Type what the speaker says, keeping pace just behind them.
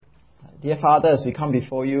Dear Father, as we come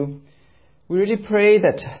before you, we really pray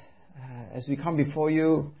that as we come before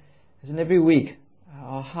you, as in every week,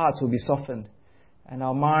 our hearts will be softened and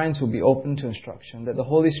our minds will be open to instruction, that the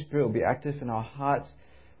Holy Spirit will be active in our hearts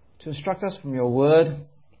to instruct us from your word,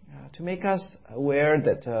 to make us aware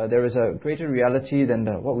that there is a greater reality than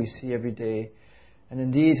what we see every day, and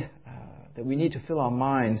indeed that we need to fill our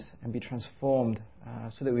minds and be transformed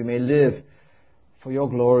so that we may live for your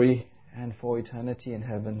glory and for eternity in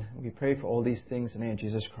heaven. We pray for all these things in the name of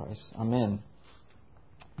Jesus Christ. Amen.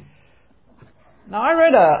 Now, I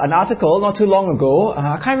read an article not too long ago.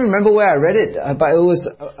 I can't remember where I read it, but it was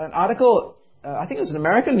an article, I think it was an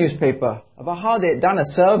American newspaper, about how they had done a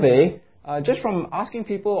survey just from asking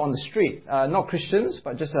people on the street, not Christians,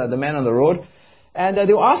 but just the men on the road. And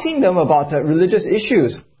they were asking them about religious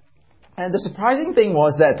issues. And the surprising thing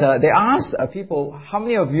was that they asked people, how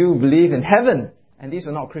many of you believe in heaven? And these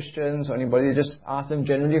were not Christians or anybody. They just asked them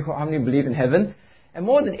generally how many believe in heaven. And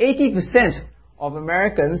more than 80% of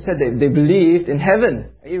Americans said they believed in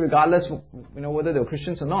heaven, regardless whether they were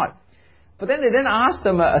Christians or not. But then they asked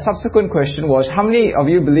them a subsequent question was, how many of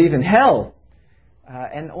you believe in hell?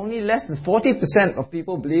 And only less than 40% of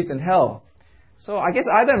people believed in hell. So I guess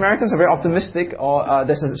either Americans are very optimistic or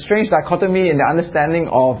there's a strange dichotomy in the understanding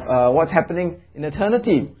of what's happening in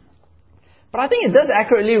eternity. But I think it does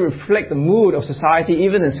accurately reflect the mood of society,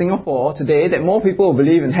 even in Singapore today, that more people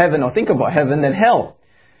believe in heaven or think about heaven than hell.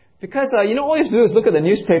 Because, all you have to do is look at the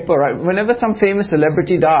newspaper, right? Whenever some famous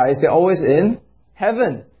celebrity dies, they're always in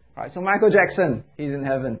heaven, right? So Michael Jackson, he's in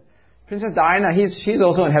heaven. Princess Diana, she's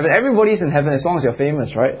also in heaven. Everybody's in heaven as long as you're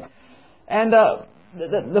famous, right? And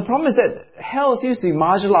the problem is that hell seems to be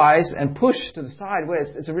marginalized and pushed to the side, where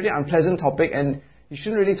it's a really unpleasant topic, and you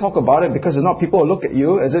shouldn't really talk about it because if not, people will look at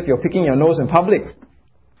you as if you're picking your nose in public.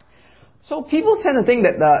 So people tend to think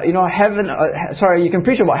that, heaven, you can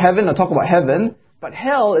preach about heaven or talk about heaven, but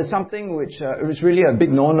hell is something which is really a big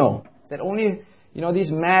no-no. That only,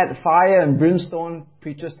 these mad fire and brimstone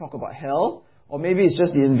preachers talk about hell, or maybe it's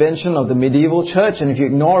just the invention of the medieval church, and if you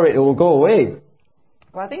ignore it, it will go away.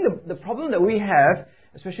 But I think the problem that we have,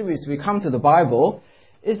 especially as we come to the Bible,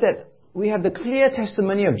 is that we have the clear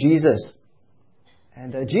testimony of Jesus.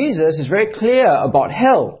 And Jesus is very clear about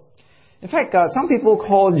hell. In fact, some people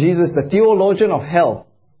call Jesus the theologian of hell.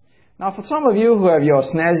 Now, for some of you who have your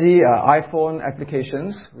snazzy iPhone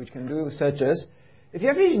applications, which can do searches, if you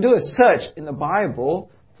ever do a search in the Bible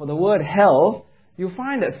for the word hell, you'll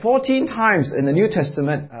find that 14 times in the New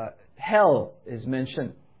Testament, hell is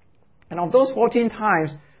mentioned. And of those 14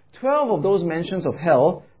 times, 12 of those mentions of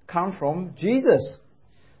hell come from Jesus.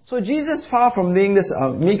 So Jesus, far from being this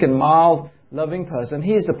meek and mild, loving person,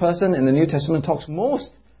 he is the person in the New Testament talks most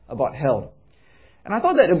about hell. And I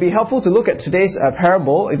thought that it would be helpful to look at today's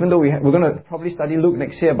parable, even though we're going to probably study Luke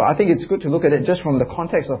next year, but I think it's good to look at it just from the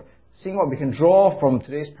context of seeing what we can draw from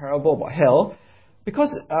today's parable about hell,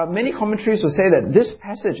 because many commentaries will say that this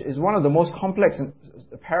passage is one of the most complex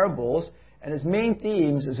parables, and its main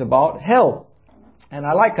themes is about hell. And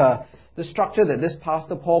I like the structure that this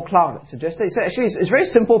pastor, Paul Clark, suggested. He said actually it's a very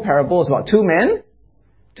simple parable. It's about two men,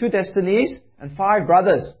 two destinies, and five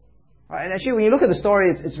brothers. Right? And actually, when you look at the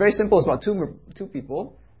story, it's very simple. It's about two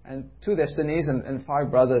people, and two destinies, and five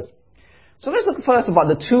brothers. So let's look first about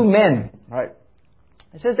the two men. Right?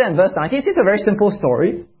 It says there in verse 19, it's a very simple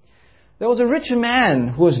story. There was a rich man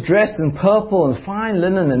who was dressed in purple and fine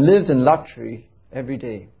linen and lived in luxury every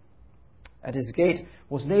day. At his gate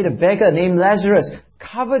was laid a beggar named Lazarus,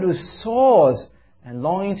 covered with sores and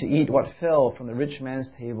longing to eat what fell from the rich man's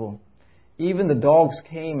table. Even the dogs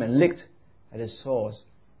came and licked at his sores.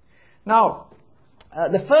 Now,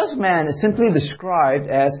 the first man is simply described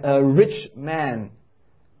as a rich man.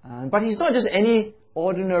 But he's not just any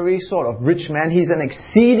ordinary sort of rich man. He's an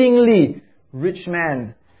exceedingly rich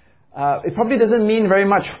man. It probably doesn't mean very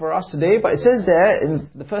much for us today, but it says there, in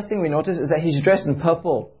the first thing we notice is that he's dressed in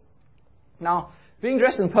purple. Now, being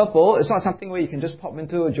dressed in purple is not something where you can just pop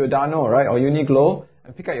into Giordano, right, or Uniqlo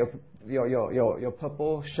and pick out your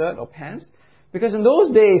purple shirt or pants. Because in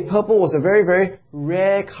those days, purple was a very, very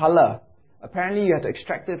rare color. Apparently, you had to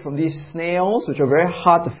extract it from these snails, which are very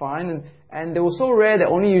hard to find. And they were so rare that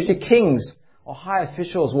only usually kings or high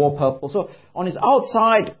officials wore purple. So on his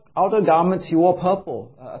outer garments, he wore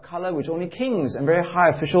purple, a color which only kings and very high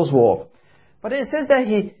officials wore. But it says that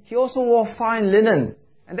he also wore fine linen.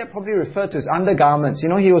 And that probably referred to his undergarments. He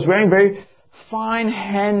was wearing very fine,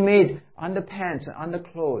 handmade underpants and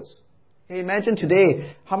underclothes. Okay, imagine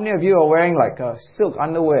today, how many of you are wearing silk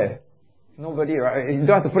underwear? Nobody, right? You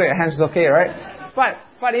don't have to put it in your hands, it's okay, right? But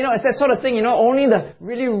it's that sort of thing, only the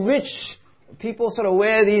really rich people sort of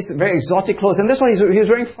wear these very exotic clothes. And that's why he was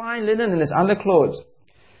wearing fine linen in his underclothes.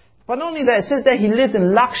 But not only that, it says that he lived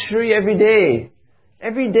in luxury every day.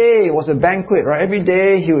 Every day was a banquet, right? Every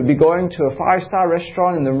day he would be going to a 5-star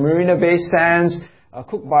restaurant in the Marina Bay Sands,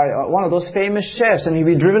 cooked by one of those famous chefs, and he'd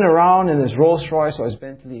be driven around in his Rolls Royce or his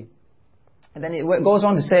Bentley. And then it goes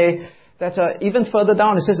on to say that even further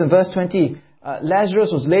down, it says in verse 20, Lazarus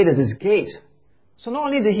was laid at his gate. So not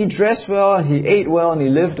only did he dress well, and he ate well, and he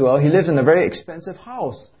lived well, he lived in a very expensive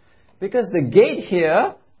house. Because the gate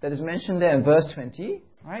here, that is mentioned there in verse 20,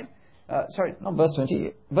 right? Sorry, not verse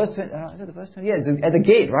 20. Verse 20, is it the verse 20? Yeah, it's at the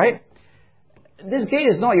gate, right? This gate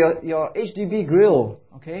is not your HDB grill,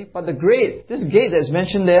 okay? But this gate that's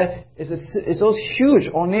mentioned there is those huge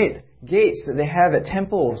ornate gates that they have at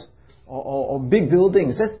temples or big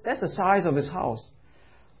buildings. That's the size of his house.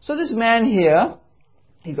 So this man here,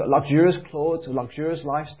 he's got luxurious clothes, a luxurious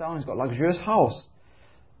lifestyle, he's got a luxurious house.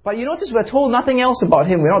 But you notice we're told nothing else about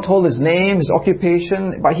him. We're not told his name, his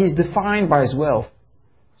occupation, but he's defined by his wealth.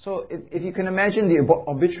 So if you can imagine the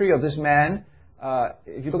obituary of this man,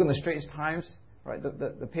 if you look in the Straits Times, right,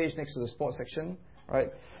 the page next to the sports section,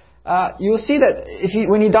 right, you will see that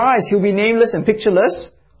when he dies, he'll be nameless and pictureless.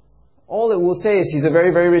 All it will say is he's a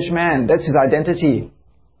very, very rich man. That's his identity.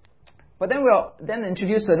 But then we're then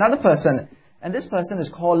introduced to another person, and this person is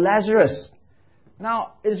called Lazarus.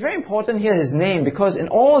 Now, it's very important here his name, because in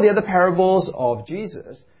all the other parables of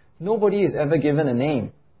Jesus, nobody is ever given a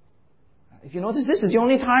name. If you notice, this is the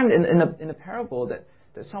only time in a parable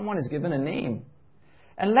that someone is given a name.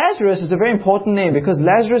 And Lazarus is a very important name because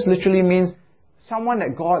Lazarus literally means someone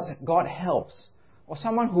that God helps, or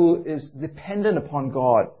someone who is dependent upon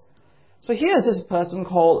God. So here is this person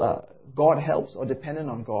called God helps, or dependent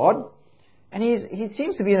on God. And he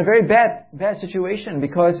seems to be in a very bad situation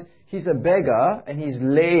because he's a beggar and he's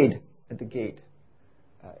laid at the gate.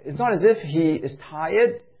 It's not as if he is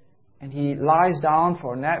tired and he lies down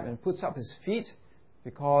for a nap and puts up his feet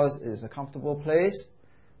because it is a comfortable place.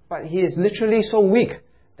 But he is literally so weak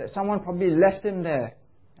that someone probably left him there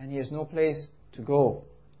and he has no place to go.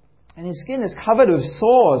 And his skin is covered with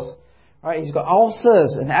sores. Right? He's got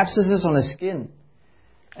ulcers and abscesses on his skin.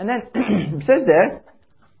 And then it says there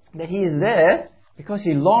that he is there because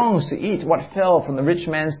he longs to eat what fell from the rich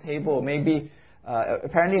man's table. Maybe,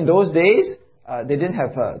 apparently in those days, they didn't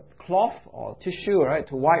have a cloth or tissue, right,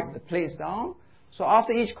 to wipe the plates down. So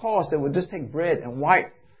after each course, they would just take bread and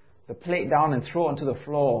wipe the plate down and throw onto the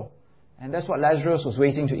floor. And that's what Lazarus was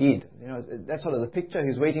waiting to eat. You know, that's sort of the picture. He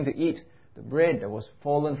was waiting to eat the bread that was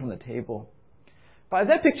fallen from the table. But if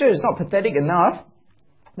that picture is not pathetic enough,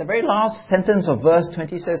 the very last sentence of verse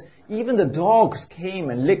 20 says, even the dogs came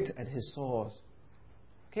and licked at his sores.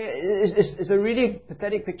 Okay, it's a really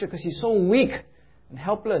pathetic picture because he's so weak and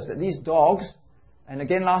helpless that these dogs, and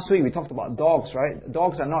again last week we talked about dogs, right?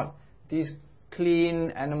 Dogs are not these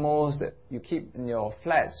clean animals that you keep in your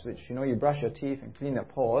flats, which, you know, you brush your teeth and clean your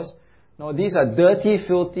paws. No, these are dirty,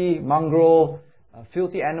 filthy, mongrel,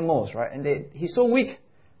 filthy animals, right? And he's so weak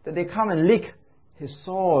that they come and lick his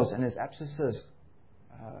sores and his abscesses.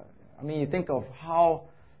 I mean, you think of how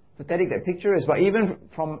pathetic that picture is, but even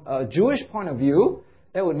from a Jewish point of view,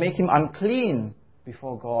 that would make him unclean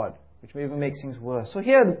before God, which may even make things worse. So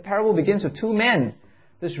here the parable begins with two men,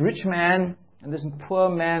 this rich man and this poor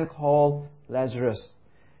man called Lazarus.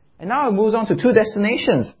 And now it moves on to two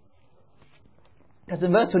destinations. Because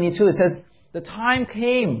in verse 22 it says, the time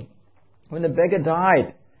came when the beggar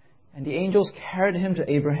died, and the angels carried him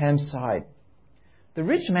to Abraham's side. The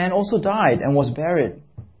rich man also died and was buried.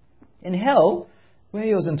 In hell, where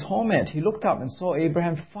he was in torment, he looked up and saw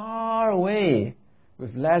Abraham far away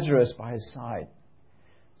with Lazarus by his side.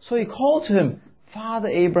 So he called to him, Father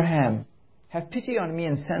Abraham, have pity on me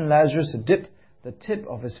and send Lazarus to dip the tip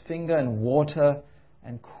of his finger in water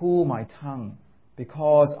and cool my tongue,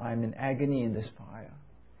 because I am in agony in this fire.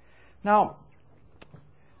 Now,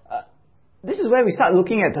 this is where we start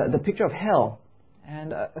looking at the picture of hell.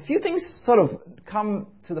 And a few things sort of come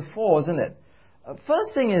to the fore, isn't it?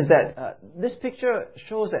 First thing is that this picture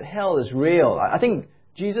shows that hell is real. I think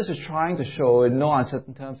Jesus is trying to show in no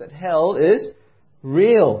uncertain terms that hell is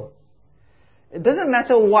real. It doesn't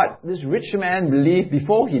matter what this rich man believed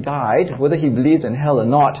before he died, whether he believed in hell or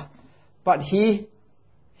not, but he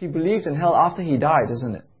believed in hell after he died,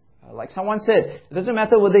 isn't it? Like someone said, it doesn't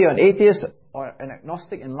matter whether you're an atheist or an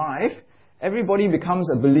agnostic in life, everybody becomes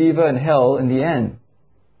a believer in hell in the end.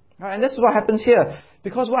 Right? And this is what happens here.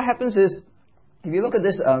 Because what happens is, if you look at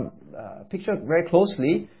this picture very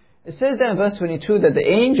closely, it says there in verse 22 that the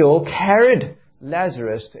angel carried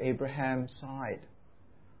Lazarus to Abraham's side.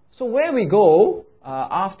 So where we go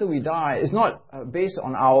after we die is not based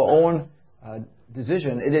on our own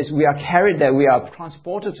decision. It is we are carried there, we are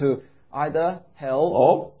transported to either hell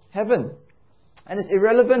or heaven. And it's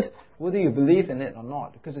irrelevant whether you believe in it or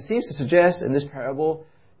not, because it seems to suggest in this parable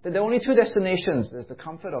that there are only two destinations. There's the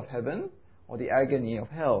comfort of heaven or the agony of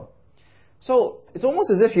hell. So it's almost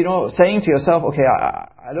as if, saying to yourself, okay,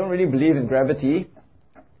 I don't really believe in gravity,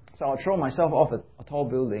 so I'll throw myself off a tall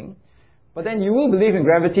building. But then you will believe in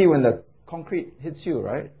gravity when the concrete hits you,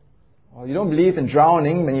 right? Or you don't believe in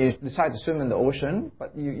drowning when you decide to swim in the ocean,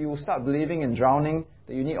 but you will start believing in drowning,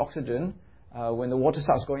 that you need oxygen when the water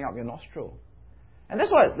starts going up your nostril. And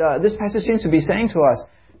that's what this passage seems to be saying to us.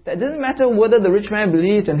 That it didn't matter whether the rich man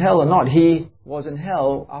believed in hell or not. He was in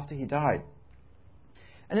hell after he died.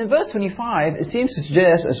 And in verse 25, it seems to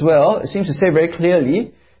suggest as well, it seems to say very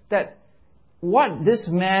clearly, that what this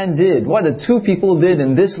man did, what the two people did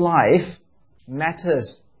in this life,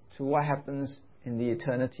 matters to what happens in the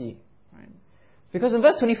eternity. Right? Because in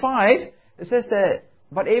verse 25, it says that,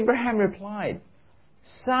 but Abraham replied,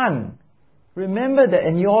 "Son, remember that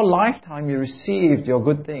in your lifetime you received your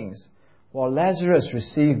good things, while Lazarus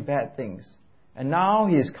received bad things. And now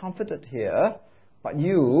he is comforted here, but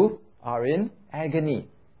you are in agony."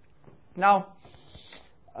 Now,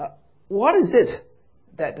 what is it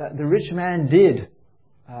that the rich man did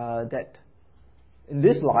that in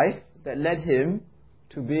this life that led him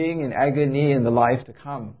to being in agony in the life to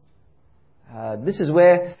come? This is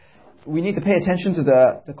where we need to pay attention to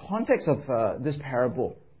the context of this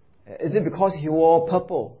parable. Is it because he wore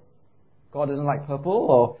purple? God doesn't like purple?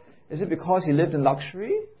 Or is it because he lived in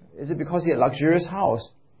luxury? Is it because he had a luxurious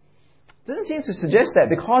house? It doesn't seem to suggest that,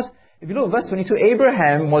 because if you look at verse 22,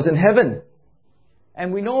 Abraham was in heaven.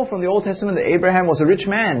 And we know from the Old Testament that Abraham was a rich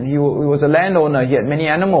man. He was a landowner. He had many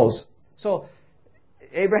animals. So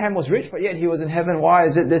Abraham was rich, but yet he was in heaven. Why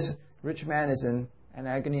is it this rich man is in an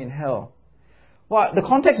agony in hell? Well, the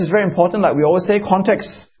context is very important. Like we always say,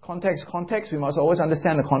 context. We must always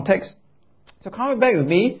understand the context. So come back with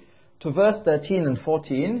me to verse 13 and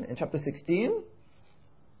 14 in chapter 16.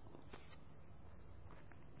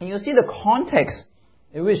 And you'll see the context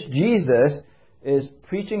in which Jesus is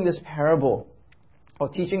preaching this parable or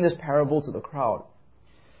teaching this parable to the crowd.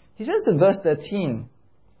 He says in verse 13,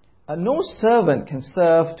 "No servant can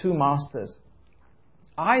serve two masters.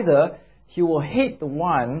 Either he will hate the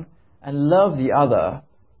one and love the other,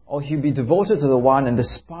 or he'll be devoted to the one and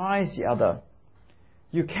despise the other.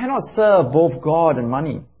 You cannot serve both God and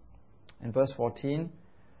money." In verse 14,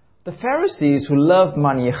 "The Pharisees who loved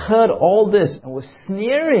money heard all this and were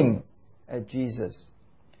sneering at Jesus.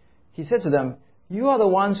 He said to them, 'You are the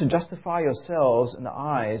ones who justify yourselves in the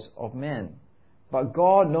eyes of men, but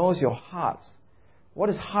God knows your hearts. What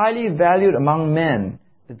is highly valued among men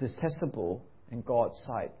is detestable in God's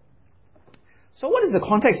sight.'" So what is the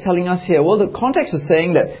context telling us here? Well, the context is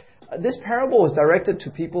saying that this parable was directed to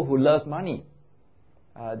people who love money,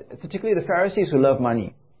 particularly the Pharisees who love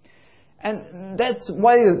money. And that's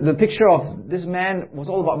why the picture of this man was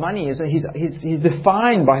all about money. Is that he's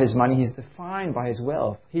defined by his money. He's defined by his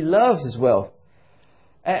wealth. He loves his wealth.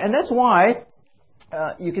 And that's why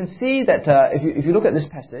you can see that if you look at this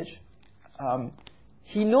passage,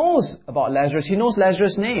 he knows about Lazarus. He knows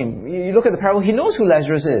Lazarus' name. You look at the parable, he knows who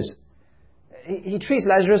Lazarus is. He treats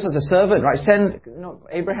Lazarus as a servant, right?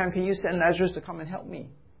 Abraham, can you send Lazarus to come and help me?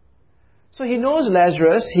 So he knows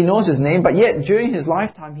Lazarus, he knows his name, but yet during his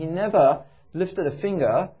lifetime he never lifted a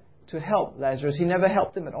finger to help Lazarus. He never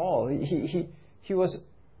helped him at all. He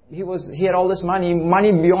had all this money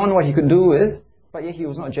beyond what he could do with, but yet he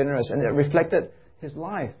was not generous, and it reflected his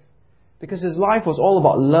life, because his life was all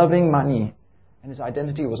about loving money, and his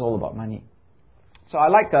identity was all about money. So I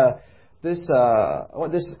like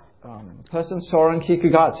what this person, Soren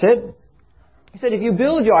Kierkegaard, said. He said, "If you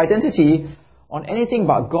build your identity on anything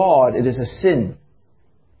but God, it is a sin."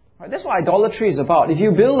 Right? That's what idolatry is about. If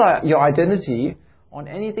you build your identity on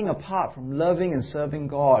anything apart from loving and serving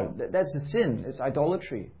God, that's a sin. It's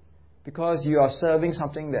idolatry. Because you are serving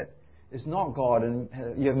something that is not God, and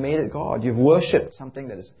you have made it God. You've worshipped something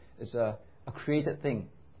that is a created thing.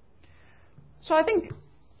 So I think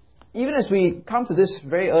even as we come to this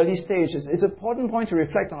very early stage, it's an important point to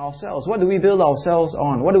reflect on ourselves. What do we build ourselves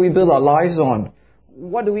on? What do we build our lives on?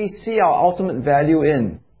 What do we see our ultimate value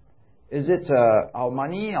in? Is it our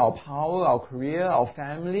money, our power, our career, our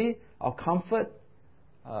family, our comfort,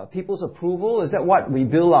 people's approval? Is that what we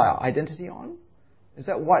build our identity on? Is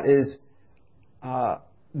that what is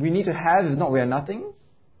we need to have? If not, we are nothing.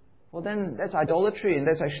 Well, then that's idolatry, and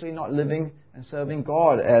that's actually not living and serving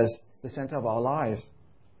God as the center of our lives.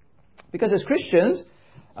 Because as Christians,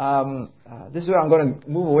 this is where I'm going to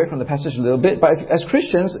move away from the passage a little bit, but as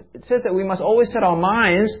Christians, it says that we must always set our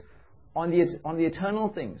minds on the eternal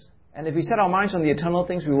things. And if we set our minds on the eternal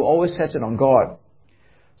things, we will always set it on God.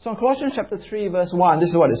 So in Colossians chapter 3, verse 1, this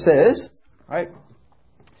is what it says, right?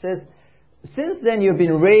 It says, "Since then you have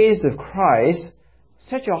been raised with Christ,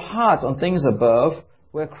 set your hearts on things above,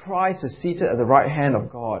 where Christ is seated at the right hand of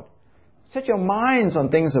God. Set your minds on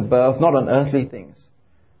things above, not on earthly things.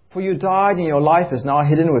 For you died, and your life is now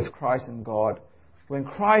hidden with Christ in God. When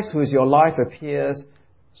Christ, who is your life, appears,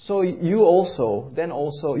 so you also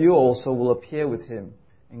will appear with him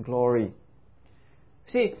in glory."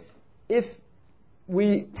 See, if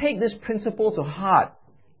we take this principle to heart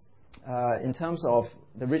in terms of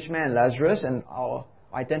the rich man Lazarus and our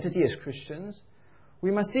identity as Christians,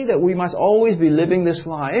 we must see that we must always be living this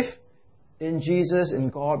life in Jesus, in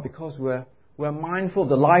God, because we're mindful of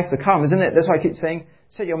the life to come, isn't it? That's why I keep saying,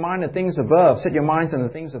 set your mind on things above, set your minds on the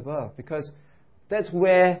things above, because that's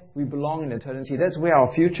where we belong in eternity. That's where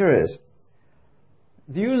our future is.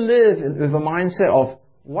 Do you live with a mindset of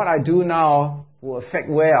what I do now will affect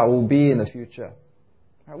where I will be in the future?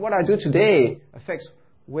 What I do today affects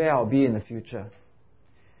where I'll be in the future.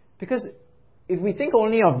 Because if we think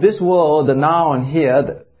only of this world, the now and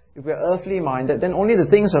here, if we're earthly minded, then only the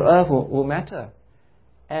things of earth will matter.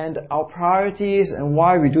 And our priorities and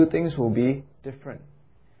why we do things will be different.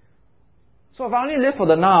 So if I only live for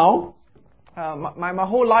the now, my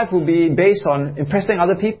whole life will be based on impressing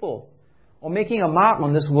other people, or making a mark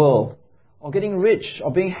on this world, or getting rich,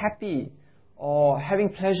 or being happy, or having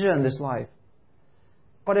pleasure in this life.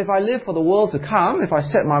 But if I live for the world to come, if I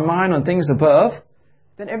set my mind on things above,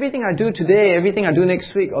 then everything I do today, everything I do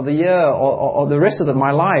next week, or the year, or the rest of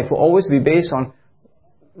my life will always be based on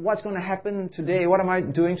what's going to happen today, what am I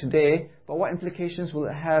doing today, but what implications will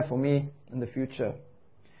it have for me in the future.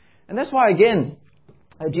 And that's why, again,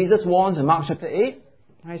 Jesus warns in Mark chapter 8,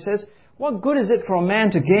 he says, "What good is it for a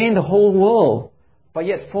man to gain the whole world, but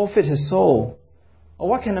yet forfeit his soul? Or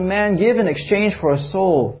what can a man give in exchange for a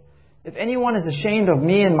soul? If anyone is ashamed of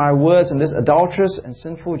me and my words in this adulterous and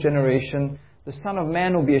sinful generation, the Son of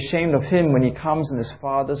Man will be ashamed of him when he comes in his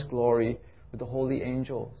Father's glory with the holy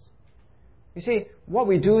angels." You see, what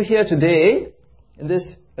we do here today, in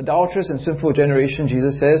this adulterous and sinful generation,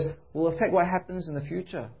 Jesus says, will affect what happens in the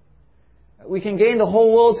future. We can gain the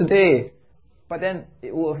whole world today, but then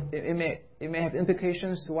it may have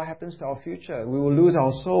implications to what happens to our future. We will lose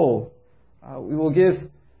our soul. We will give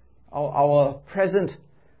our present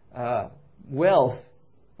wealth,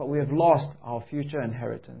 but we have lost our future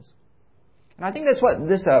inheritance. And I think that's what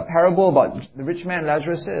this parable about the rich man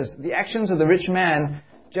Lazarus is. The actions of the rich man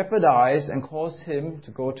jeopardized and caused him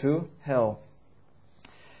to go to hell.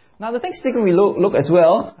 Now the next thing we look as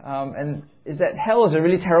well, and is that hell is a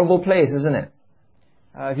really terrible place, isn't it?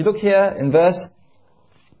 If you look here in verse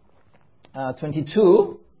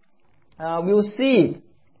 22, we will see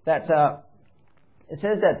that it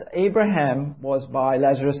says that Abraham was by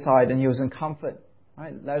Lazarus' side and he was in comfort.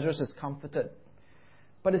 Right? Lazarus is comforted.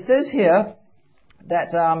 But it says here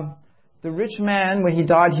that the rich man, when he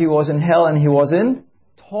died, he was in hell and he was in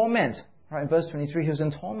torment. Right? In verse 23, he was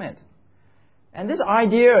in torment. And this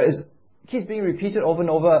idea keeps being repeated over and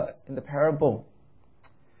over in the parable.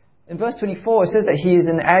 In verse 24, it says that he is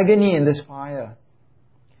in agony in this fire.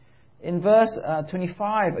 In verse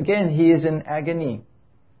 25, again, he is in agony.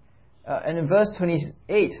 And in verse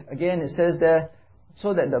 28, again, it says there,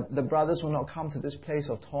 so that the brothers will not come to this place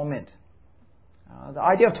of torment. The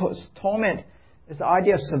idea of torment is the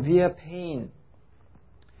idea of severe pain.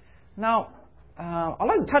 Now, I'd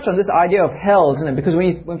like to touch on this idea of hell, isn't it? Because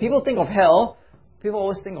when people think of hell, people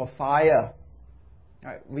always think of fire.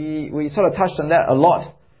 Right? We sort of touched on that a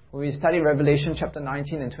lot when we studied Revelation chapter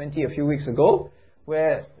 19 and 20 a few weeks ago,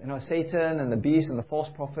 where Satan and the beast and the false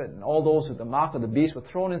prophet and all those with the mark of the beast were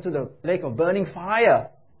thrown into the lake of burning fire.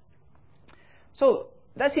 So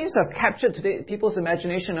that seems to have captured today people's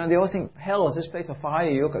imagination, and they always think hell is this place of fire.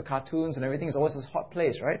 You look at cartoons and everything, it's always this hot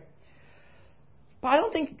place, right? But I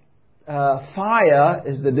don't think fire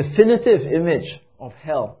is the definitive image of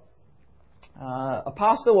hell. A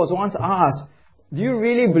pastor was once asked, do you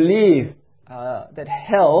really believe that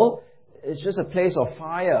hell is just a place of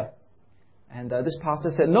fire? And this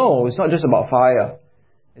pastor said, no, it's not just about fire.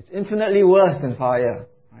 It's infinitely worse than fire.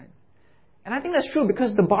 Right? And I think that's true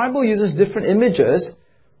because the Bible uses different images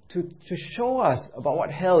to show us about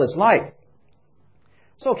what hell is like.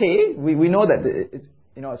 So, okay, we know that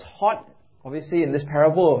it's hot. Obviously, in this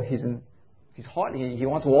parable, he's hot. He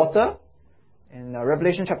wants water. In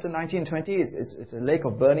Revelation chapter 19 and 20, it's a lake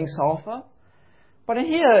of burning sulfur. But in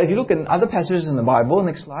here, if you look in other passages in the Bible,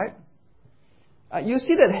 next slide, you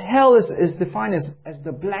see that hell is defined as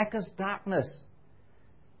the blackest darkness.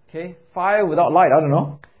 Okay, fire without light, I don't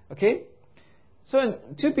know. Okay? So in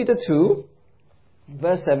 2 Peter 2,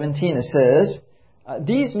 verse 17, it says,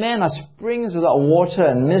 these men are springs without water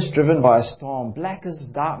and mist driven by a storm.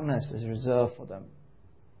 Blackest darkness is reserved for them.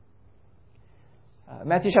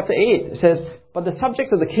 Matthew chapter 8 says, but the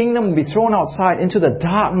subjects of the kingdom will be thrown outside into the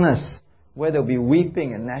darkness where there will be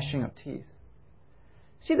weeping and gnashing of teeth.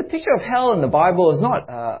 See, the picture of hell in the Bible is not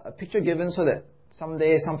a picture given so that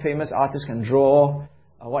someday some famous artist can draw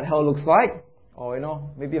what hell looks like. Or,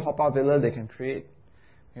 maybe Haw-Par Villa, they can create,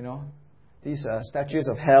 these statues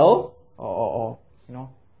of hell or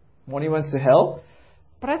monuments to hell.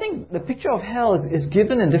 But I think the picture of hell is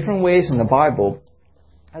given in different ways in the Bible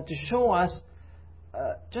to show us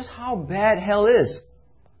just how bad hell is.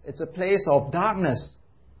 It's a place of darkness.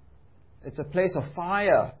 It's a place of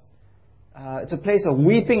fire. It's a place of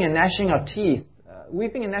weeping and gnashing of teeth.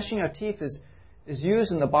 Weeping and gnashing of teeth is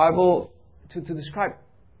used in the Bible to describe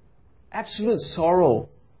absolute sorrow.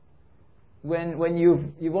 When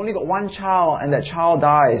you've only got one child and that child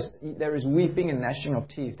dies, there is weeping and gnashing of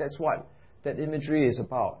teeth. That's what that imagery is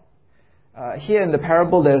about. Here in the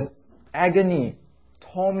parable, there's agony,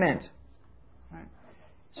 torment. Right?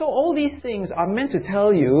 So all these things are meant to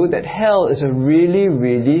tell you that hell is a really,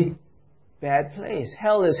 really bad place.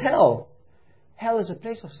 Hell is hell. Hell is a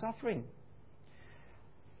place of suffering.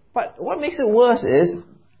 But what makes it worse is,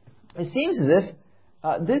 it seems as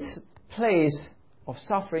if this place of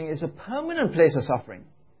suffering is a permanent place of suffering.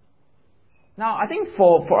 Now, I think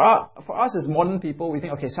for us as modern people, we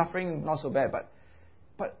think, okay, suffering, not so bad,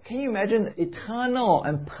 but can you imagine eternal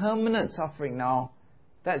and permanent suffering now?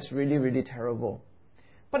 That's really, really terrible.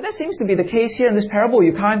 But that seems to be the case here in this parable.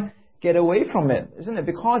 You can't get away from it, isn't it?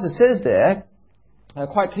 Because it says there,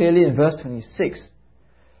 quite clearly in verse 26,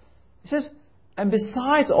 it says, and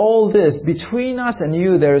besides all this, between us and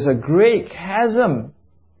you there is a great chasm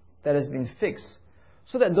that has been fixed,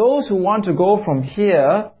 so that those who want to go from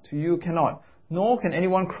here to you cannot, nor can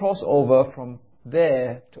anyone cross over from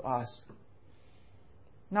there to us.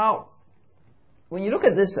 Now, when you look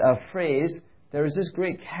at this phrase, there is this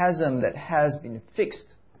great chasm that has been fixed.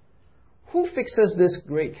 Who fixes this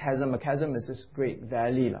great chasm? A chasm is this great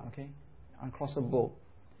valley, okay? Uncrossable.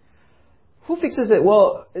 Who fixes it?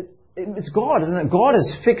 Well, it's God, isn't it? God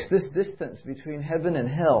has fixed this distance between heaven and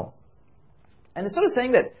hell. And it's sort of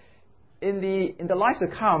saying that in the life to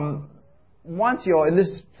come, once you're in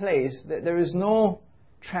this place, there is no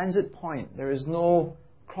transit point. There is no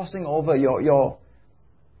crossing over. Your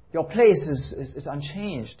place is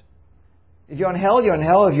unchanged. If you're in hell, you're in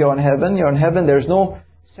hell. If you're in heaven, you're in heaven. There's no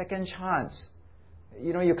second chance.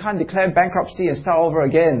 You can't declare bankruptcy and start over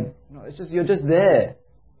again. It's just you're just there.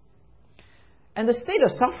 And the state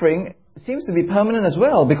of suffering seems to be permanent as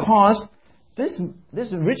well, because this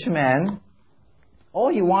rich man, all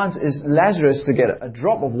he wants is Lazarus to get a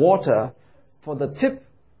drop of water for the tip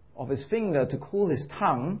of his finger to cool his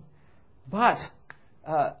tongue. But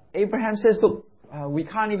Abraham says, look, we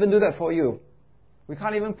can't even do that for you. We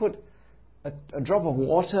can't even put a drop of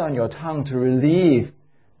water on your tongue to relieve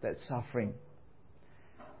that suffering.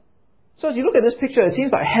 So as you look at this picture, it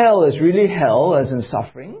seems like hell is really hell, as in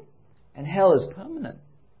suffering, and hell is permanent.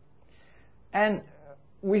 And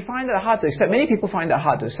we find that hard to accept. Many people find that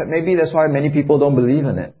hard to accept. Maybe that's why many people don't believe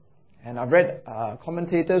in it. And I've read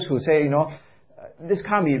commentators who say, this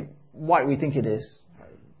can't be what we think it is.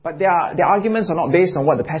 But their arguments are not based on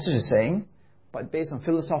what the passage is saying, but based on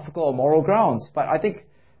philosophical or moral grounds. But I think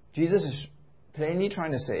Jesus is plainly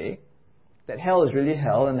trying to say that hell is really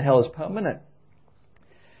hell and hell is permanent.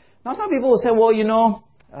 Now some people will say, well,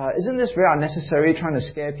 isn't this very unnecessary, trying to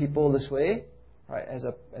scare people this way? Right? As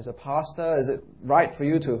a pastor, is it right for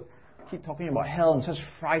you to keep talking about hell in such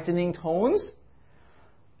frightening tones?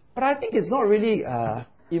 But I think it's not really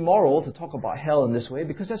immoral to talk about hell in this way,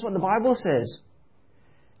 because that's what the Bible says.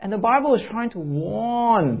 And the Bible is trying to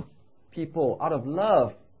warn people out of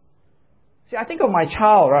love. See, I think of my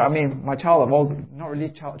child, right? I mean, my child, not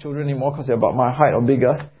really children anymore because they're about my height or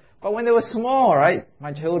bigger. But when they were small, right,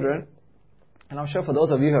 my children, and I'm sure for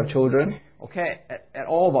those of you who have children, okay, at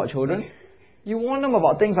all about children, you warn them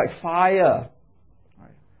about things like fire,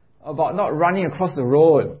 right? About not running across the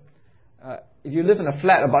road. If you live in a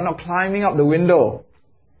flat, about not climbing up the window.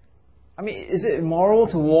 I mean, is it immoral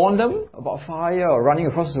to warn them about fire or running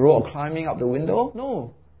across the road or climbing up the window?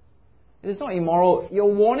 No. It's not immoral.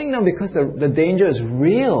 You're warning them because the danger is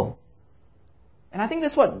real. And I think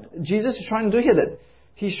that's what Jesus is trying to do here, that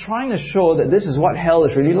He's trying to show that this is what hell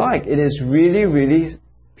is really like. It is really, really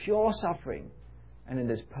pure suffering, and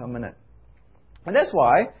it is permanent. And that's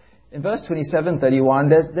why, in verse 27-31,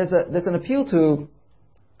 there's an appeal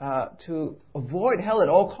to avoid hell at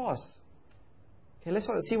all costs. Okay, let's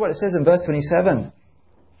see what it says in verse 27.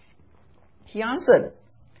 He answered,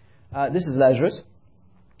 this is Lazarus,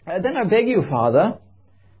 then I beg you, Father,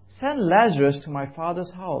 send Lazarus to my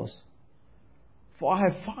father's house. For I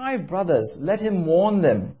have 5 brothers. Let him warn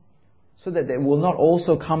them, so that they will not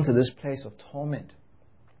also come to this place of torment.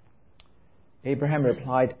 Abraham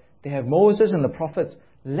replied, they have Moses and the prophets.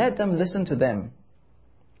 Let them listen to them.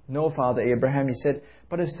 No, Father Abraham, he said,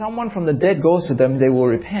 but if someone from the dead goes to them, they will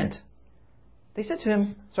repent. He said to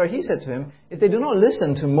him, if they do not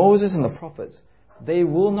listen to Moses and the prophets, they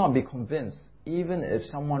will not be convinced, even if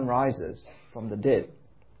someone rises from the dead.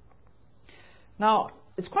 Now,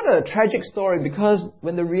 it's quite a tragic story, because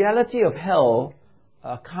when the reality of hell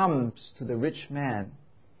comes to the rich man,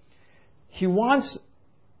 he wants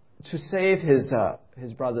to save his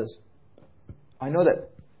brothers. I know that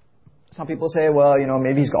some people say, well,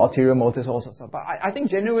 maybe he's got ulterior motives, all sorts of stuff. But I think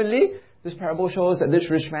genuinely, this parable shows that this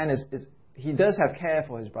rich man he does have care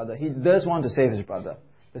for his brother. He does want to save his brother.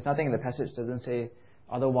 There's nothing in the passage that doesn't say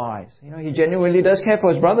otherwise. He genuinely does care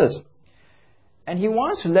for his brothers. And he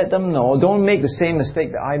wants to let them know, don't make the same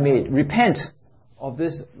mistake that I made. Repent of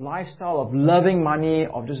this lifestyle of loving money,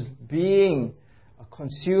 of just being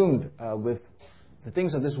consumed with the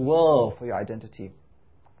things of this world for your identity.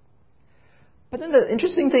 But then the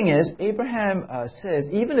interesting thing is, Abraham says,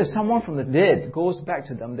 even if someone from the dead goes back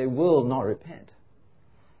to them, they will not repent.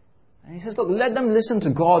 And he says, look, let them listen to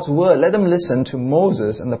God's word. Let them listen to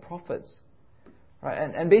Moses and the prophets. Right?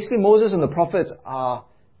 And basically Moses and the prophets are,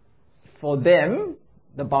 for them,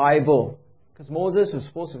 the Bible. Because Moses was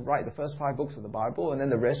supposed to write the first 5 books of the Bible, and then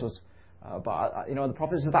the rest was, the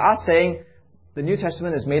prophets. It's like us saying the New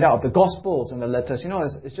Testament is made out of the Gospels and the letters.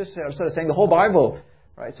 It's just sort of saying the whole Bible.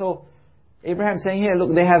 Right? So Abraham's saying here,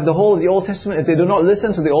 look, they have the whole of the Old Testament. If they do not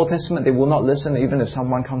listen to the Old Testament, they will not listen even if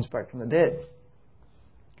someone comes back from the dead.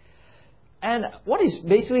 And what he's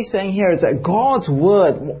basically saying here is that God's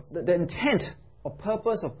word, the intent or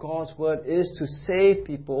purpose of God's word is to save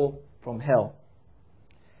people from hell.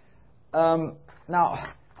 Now,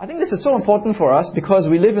 I think this is so important for us because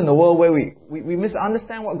we live in a world where we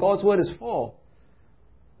misunderstand what God's word is for.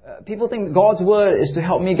 People think God's word is to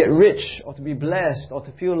help me get rich, or to be blessed, or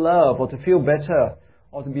to feel love, or to feel better,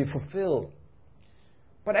 or to be fulfilled.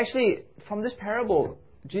 But actually, from this parable,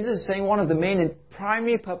 Jesus is saying one of the main and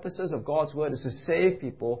primary purposes of God's word is to save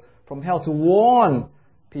people from hell, to warn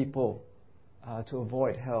people to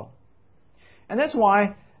avoid hell. And that's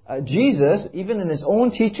why Jesus, even in his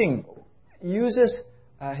own teaching, uses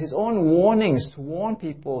his own warnings to warn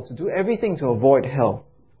people to do everything to avoid hell.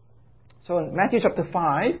 So in Matthew chapter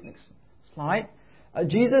 5, next slide,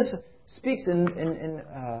 Jesus speaks in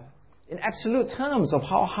absolute terms of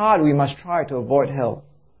how hard we must try to avoid hell.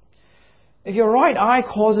 If your right eye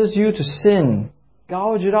causes you to sin,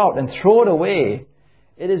 gouge it out and throw it away.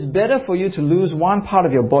 It is better for you to lose one part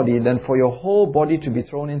of your body than for your whole body to be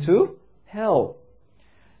thrown into hell.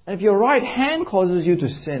 And if your right hand causes you to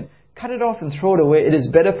sin, cut it off and throw it away. It is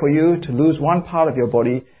better for you to lose one part of your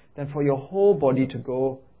body than for your whole body to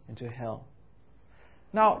go into hell.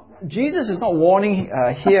 Now, Jesus is not warning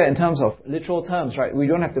here in terms of literal terms, right? We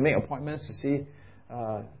don't have to make appointments to see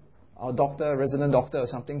our doctor, resident doctor or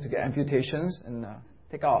something to get amputations and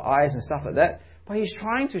take out our eyes and stuff like that. But he's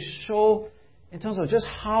trying to show in terms of just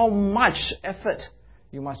how much effort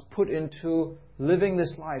you must put into living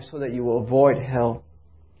this life so that you will avoid hell.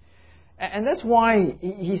 And that's why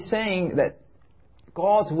he's saying that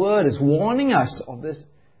God's word is warning us of this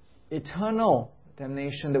eternal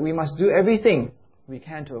damnation, that we must do everything we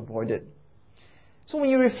can to avoid it. So when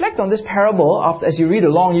you reflect on this parable, as you read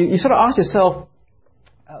along, you sort of ask yourself,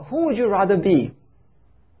 who would you rather be?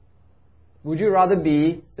 Would you rather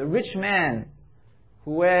be the rich man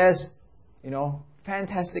who wears,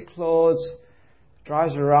 fantastic clothes,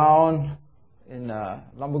 drives around in a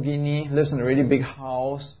Lamborghini, lives in a really big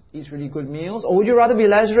house, eats really good meals? Or would you rather be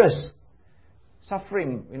Lazarus,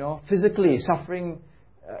 suffering, physically, suffering,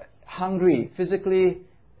 hungry, physically,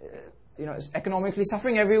 economically,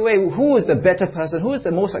 suffering every way? Who is the better person? Who is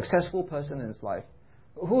the most successful person in his life?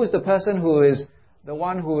 Who is the person who is the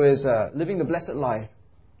one who is living the blessed life?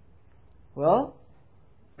 Well,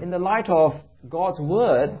 in the light of God's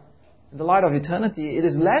word, in the light of eternity, it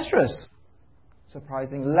is Lazarus.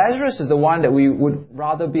 Surprising. Lazarus is the one that we would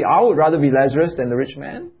rather be. I would rather be Lazarus than the rich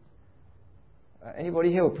man.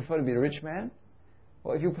 Anybody here would prefer to be the rich man?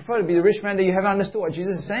 Well, if you prefer to be the rich man, then you haven't understood what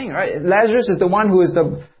Jesus is saying, right? Lazarus is the one who is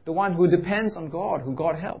the one who depends on God, who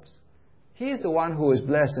God helps. He is the one who is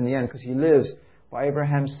blessed in the end because he lives by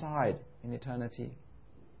Abraham's side in eternity,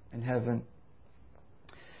 in heaven.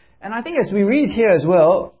 And I think as we read here as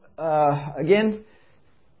well, again,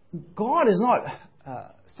 God is not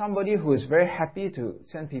somebody who is very happy to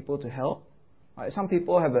send people to hell. Right? Some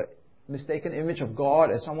people have a mistaken image of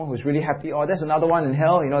God as someone who's really happy. Oh, there's another one in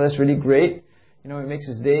hell. That's really great. It makes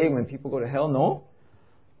his day when people go to hell. No.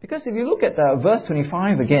 Because if you look at verse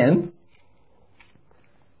 25 again,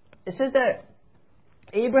 it says that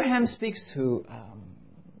Abraham speaks to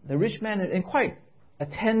the rich man in quite a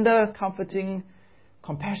tender, comforting,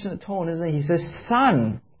 compassionate tone, isn't it? He says,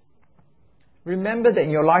 "Son, remember that in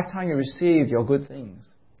your lifetime you received your good things."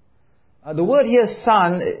 The word here,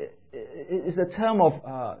 son, is a term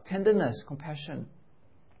of tenderness, compassion.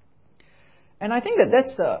 And I think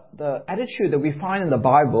that's the attitude that we find in the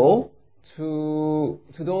Bible to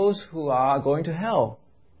those who are going to hell.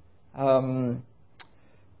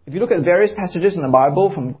 If you look at various passages in the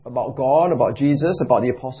Bible about God, about Jesus, about the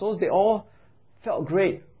apostles, they all felt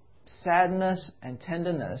great sadness and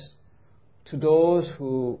tenderness to those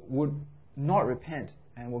who would not repent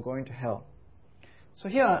and were going to hell. So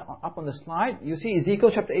here, up on the slide, you see Ezekiel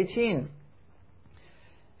chapter 18.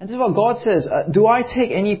 And this is what God says, "Do I take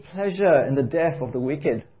any pleasure in the death of the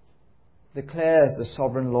wicked? Declares the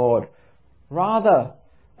sovereign Lord. Rather,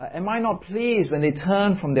 am I not pleased when they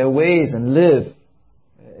turn from their ways and live?"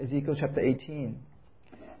 Ezekiel chapter 18.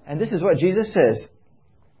 And this is what Jesus says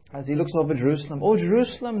as he looks over Jerusalem. "Oh,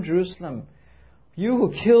 Jerusalem, Jerusalem, you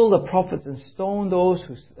who kill the prophets and stone those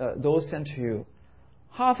sent to you.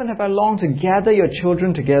 How often have I longed to gather your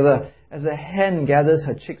children together as a hen gathers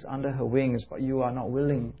her chicks under her wings, but you are not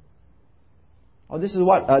willing." Or this is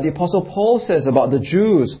what the Apostle Paul says about the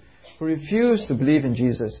Jews who refuse to believe in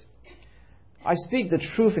Jesus. "I speak the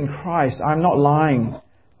truth in Christ. I am not lying.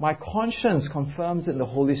 My conscience confirms it in the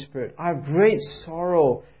Holy Spirit. I have great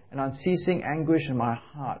sorrow and unceasing anguish in my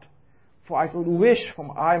heart. For I could wish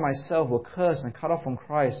I myself were cursed and cut off from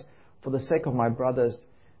Christ for the sake of my brothers,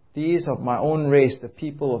 these of my own race, the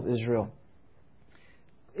people of Israel."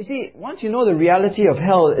 You see, once you know the reality of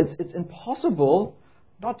hell, it's impossible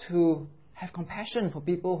not to have compassion for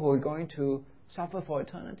people who are going to suffer for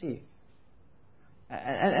eternity.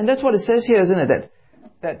 And that's what it says here, isn't it?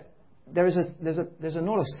 That there's a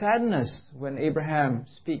note of sadness when Abraham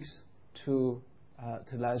speaks to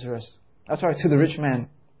Lazarus. To the rich man.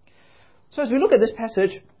 So as we look at this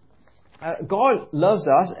passage, God loves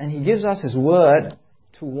us and He gives us His word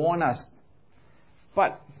to warn us.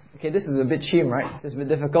 But, this is a bit cheem, right? This is a bit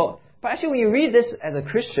difficult. But actually when you read this as a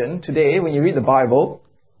Christian today, when you read the Bible,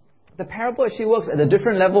 the parable actually works at a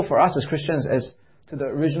different level for us as Christians as to the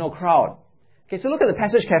original crowd. So look at the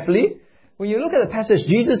passage carefully. When you look at the passage,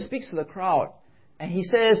 Jesus speaks to the crowd. And He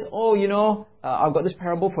says, I've got this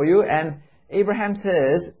parable for you. And Abraham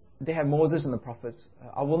says, they have Moses and the prophets.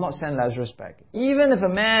 I will not send Lazarus back. Even if a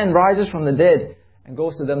man rises from the dead and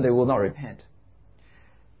goes to them, they will not repent.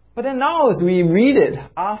 But then now as we read it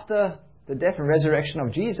after the death and resurrection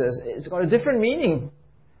of Jesus, it's got a different meaning.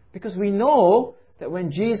 Because we know that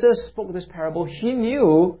when Jesus spoke this parable, He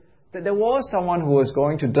knew that there was someone who was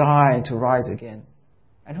going to die and to rise again.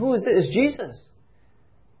 And who is it? It's Jesus.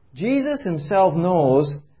 Jesus Himself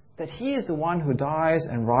knows that He is the one who dies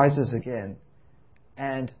and rises again.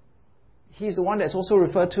 And He's the one that's also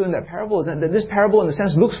referred to in that parable. And that this parable, in a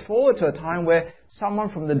sense, looks forward to a time where someone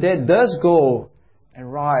from the dead does go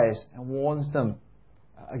and rise and warns them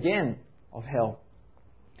again of hell.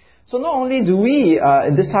 So not only do we,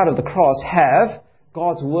 in this side of the cross, have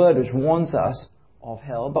God's word which warns us of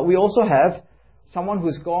hell, but we also have someone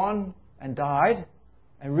who's gone and died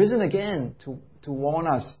and risen again to warn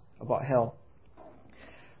us about hell.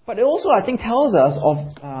 But it also, I think, tells us of,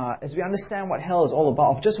 as we understand what hell is all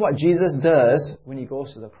about, of just what Jesus does when He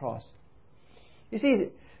goes to the cross. You see,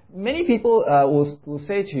 many people will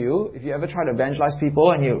say to you, if you ever try to evangelize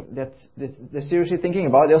people and they're seriously thinking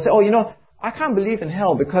about it, they'll say, I can't believe in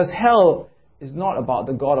hell because hell is not about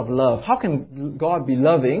the God of love. How can God be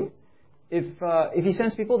loving if He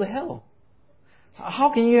sends people to hell?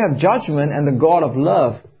 How can you have judgment and the God of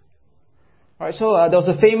love? Right, so there was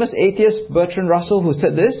a famous atheist, Bertrand Russell, who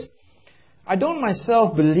said this: "I don't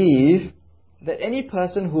myself believe that any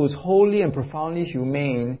person who is wholly and profoundly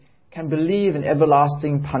humane can believe in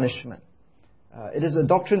everlasting punishment. It is a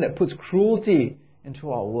doctrine that puts cruelty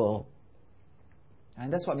into our world."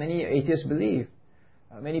 And that's what many atheists believe.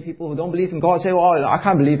 Many people who don't believe in God say, I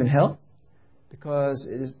can't believe in hell because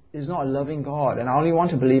it is not a loving God, and I only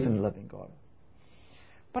want to believe in a loving God.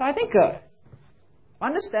 But I think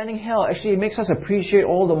understanding hell actually makes us appreciate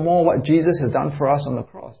all the more what Jesus has done for us on the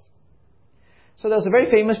cross. So there's a very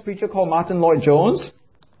famous preacher called Martin Lloyd-Jones,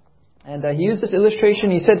 and he used this illustration.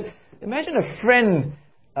 He said, imagine a friend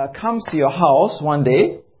comes to your house one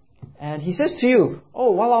day, and he says to you,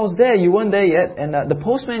 while I was there, you weren't there yet, and the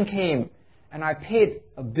postman came, and I paid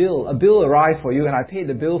a bill arrived for you, and I paid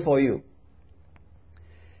the bill for you.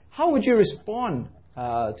 How would you respond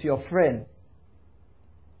to your friend?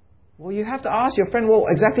 Well, you have to ask your friend, well,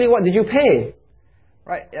 exactly what did you pay?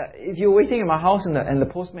 Right? If you're waiting in my house and the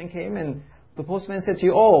postman came and the postman said to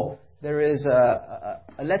you, oh, there is a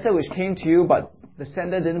letter which came to you, but the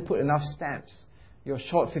sender didn't put enough stamps. You're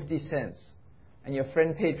short 50 cents. And your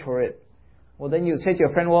friend paid for it. Well, then you say to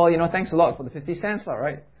your friend, well, thanks a lot for the 50 cents,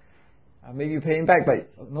 right? Maybe you pay him back,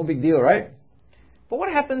 but no big deal, right? But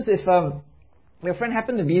what happens if your friend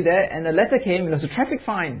happened to be there and a letter came, it was a traffic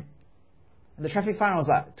fine. And the traffic fine was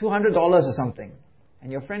like $200 or something.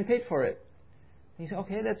 And your friend paid for it. And you say,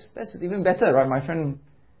 okay, that's even better, right? My friend,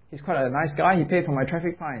 he's quite a nice guy, he paid for my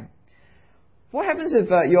traffic fine. What happens if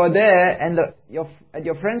you're there and at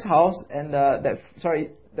your friend's house and the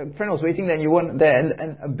friend was waiting there and you weren't there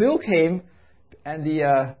and a bill came and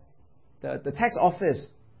the tax office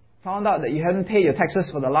found out that you hadn't paid your taxes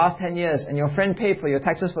for the last 10 years and your friend paid for your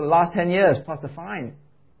taxes for the last 10 years plus the fine.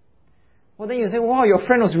 Well, then you say, wow, your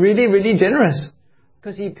friend was really, really generous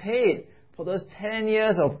because he paid for those 10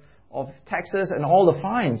 years of taxes and all the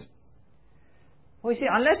fines. Well, you see,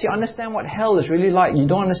 unless you understand what hell is really like, you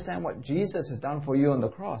don't understand what Jesus has done for you on the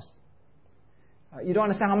cross. You don't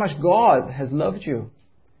understand how much God has loved you.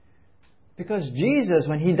 Because Jesus,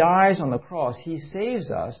 when He dies on the cross, He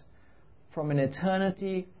saves us from an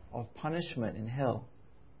eternity of punishment in hell.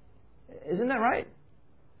 Isn't that right?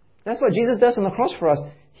 That's what Jesus does on the cross for us.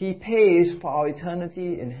 He pays for our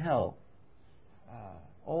eternity in hell.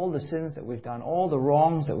 All the sins that we've done, all the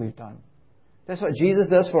wrongs that we've done. That's what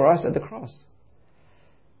Jesus does for us at the cross.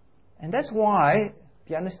 And that's why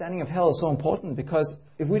the understanding of hell is so important, because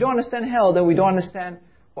if we don't understand hell, then we don't understand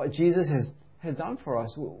what Jesus has done for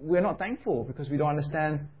us. We're not thankful because we don't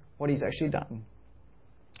understand what He's actually done.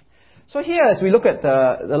 So here, as we look at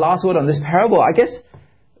the last word on this parable, I guess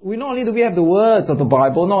not only do we have the words of the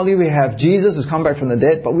Bible, not only we have Jesus who's come back from the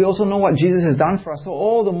dead, but we also know what Jesus has done for us. So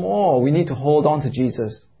all the more we need to hold on to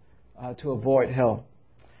Jesus to avoid hell.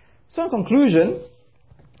 So in conclusion,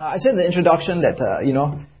 I said in the introduction that,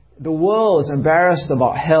 the world is embarrassed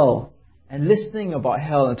about hell and listening about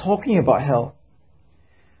hell and talking about hell.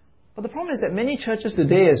 But the problem is that many churches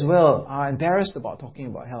today as well are embarrassed about talking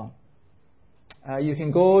about hell. You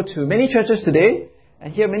can go to many churches today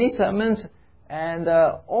and hear many sermons, and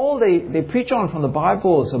all they preach on from the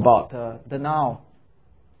Bible is about the now.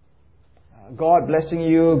 God blessing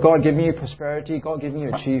you, God giving you prosperity, God giving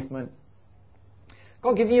you achievement,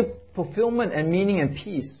 God giving you fulfillment and meaning and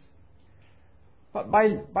peace. But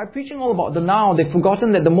by preaching all about the now, they've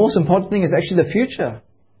forgotten that the most important thing is actually the future.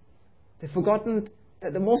 They've forgotten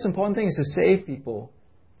that the most important thing is to save people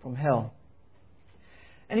from hell.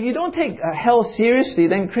 And if you don't take hell seriously,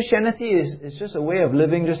 then Christianity is just a way of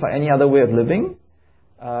living just like any other way of living.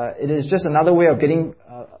 It is just another way of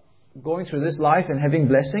going through this life and having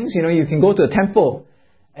blessings. You can go to a temple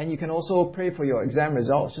and you can also pray for your exam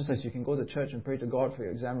results, just as you can go to church and pray to God for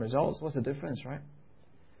your exam results. What's the difference, right?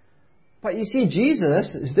 But you see,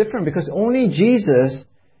 Jesus is different because only Jesus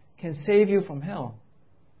can save you from hell.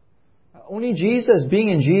 Only Jesus, being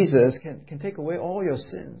in Jesus, can take away all your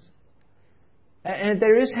sins. And if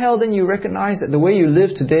there is hell, then you recognize that the way you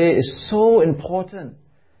live today is so important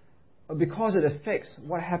because it affects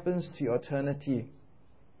what happens to your eternity.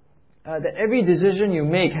 That every decision you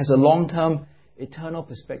make has a long-term, eternal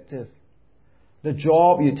perspective. The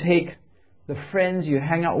job you take, the friends you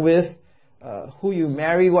hang out with, who you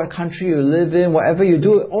marry, what country you live in, whatever you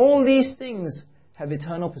do, all these things have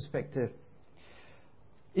eternal perspective.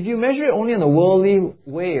 If you measure it only in a worldly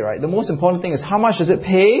way, right, the most important thing is how much does it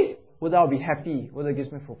pay, whether I'll be happy, whether it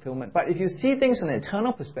gives me fulfillment. But if you see things in an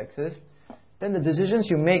eternal perspective, then the decisions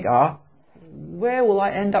you make are, where will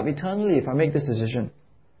I end up eternally if I make this decision?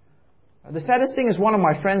 The saddest thing is one of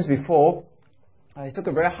my friends before, he took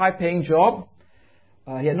a very high-paying job.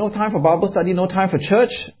 He had no time for Bible study, no time for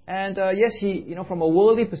church. And yes, he, from a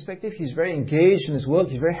worldly perspective, he's very engaged in his work.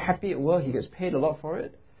 He's very happy at work. He gets paid a lot for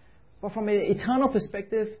it. But from an eternal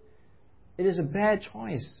perspective, it is a bad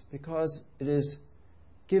choice because it is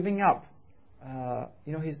giving up,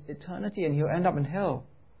 his eternity, and he'll end up in hell.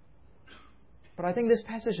 But I think this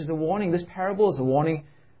passage is a warning. This parable is a warning.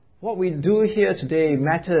 What we do here today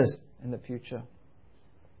matters in the future.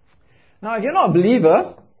 Now, if you're not a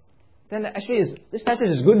believer, then actually this passage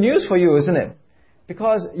is good news for you, isn't it?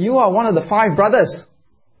 Because you are one of the 5 brothers.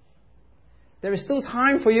 There is still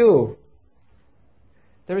time for you.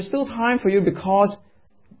 There is still time for you because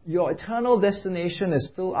your eternal destination is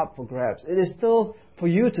still up for grabs. It is still for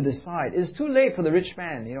you to decide. It is too late for the rich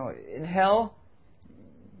man. In hell,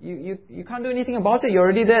 You can't do anything about it. You're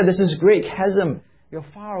already there. This is great chasm. You're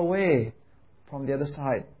far away from the other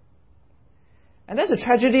side. And that's the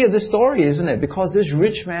tragedy of this story, isn't it? Because this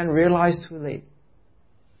rich man realized too late.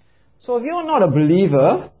 So if you're not a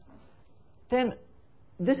believer, then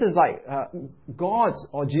this is like God's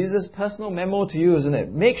or Jesus' personal memo to you, isn't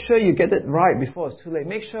it? Make sure you get it right before it's too late.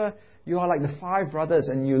 Make sure you are like the 5 brothers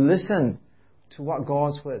and you listen to what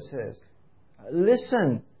God's word says.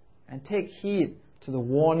 Listen and take heed to the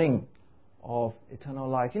warning of eternal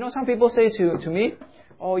life. Some people say to me,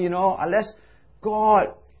 unless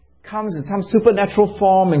God comes in some supernatural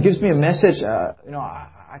form and gives me a message,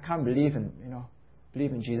 I can't believe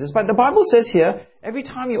in Jesus. But the Bible says here, every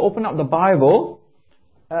time you open up the Bible,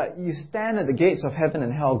 you stand at the gates of heaven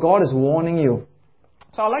and hell. God is warning you.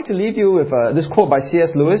 So I'd like to leave you with this quote by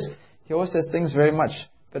C.S. Lewis. He always says things very much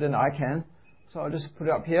better than I can. So I'll just put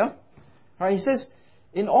it up here. All right, he says,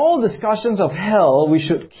 in all discussions of hell, we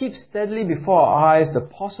should keep steadily before our eyes the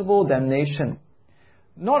possible damnation,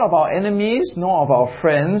 not of our enemies, nor of our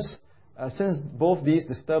friends, since both these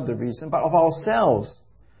disturb the reason, but of ourselves.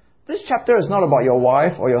 This chapter is not about your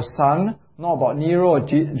wife or your son, nor about Nero or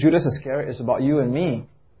Judas Iscariot. It's about you and me.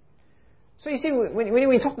 So you see, when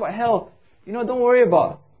we talk about hell, don't worry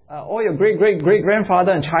about all your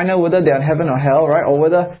great-great-great-grandfather in China, whether they're in heaven or hell, right? Or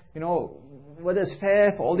whether it's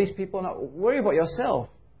fair for all these people. Now, worry about yourself.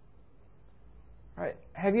 Right?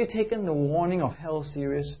 Have you taken the warning of hell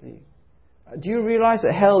seriously? Do you realize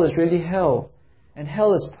that hell is really hell? And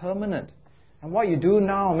hell is permanent. And what you do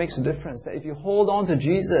now makes a difference. That if you hold on to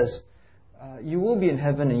Jesus, you will be in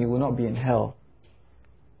heaven and you will not be in hell.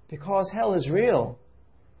 Because hell is real.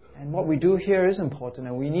 And what we do here is important,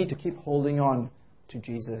 and we need to keep holding on to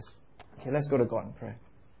Jesus. Okay, let's go to God and pray.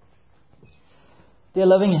 Dear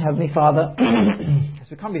loving and Heavenly Father, as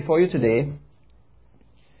we come before you today,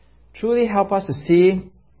 truly help us to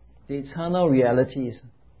see the eternal realities.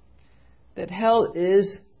 That hell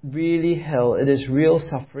is really hell. It is real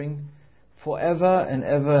suffering forever and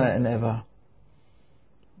ever and ever.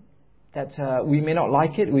 That we may not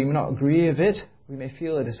like it, we may not agree with it, we may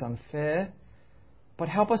feel it is unfair, but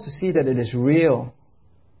help us to see that it is real.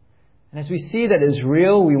 And as we see that it is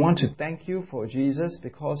real, we want to thank you for Jesus,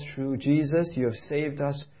 because through Jesus you have saved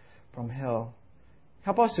us from hell.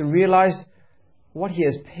 Help us to realize what He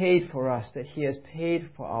has paid for us, that He has paid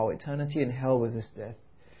for our eternity in hell with His death.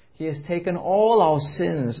 He has taken all our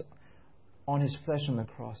sins on His flesh on the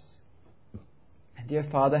cross. And dear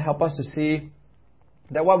Father, help us to see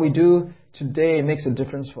that what we do today makes a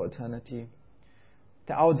difference for eternity.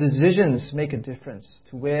 That our decisions make a difference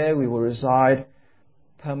to where we will reside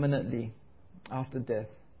permanently after death.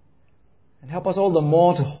 And help us all the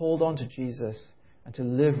more to hold on to Jesus and to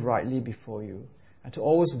live rightly before you and to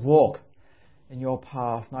always walk in your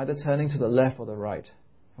path, neither turning to the left or the right.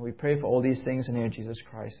 And we pray for all these things in the name of Jesus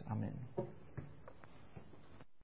Christ. Amen.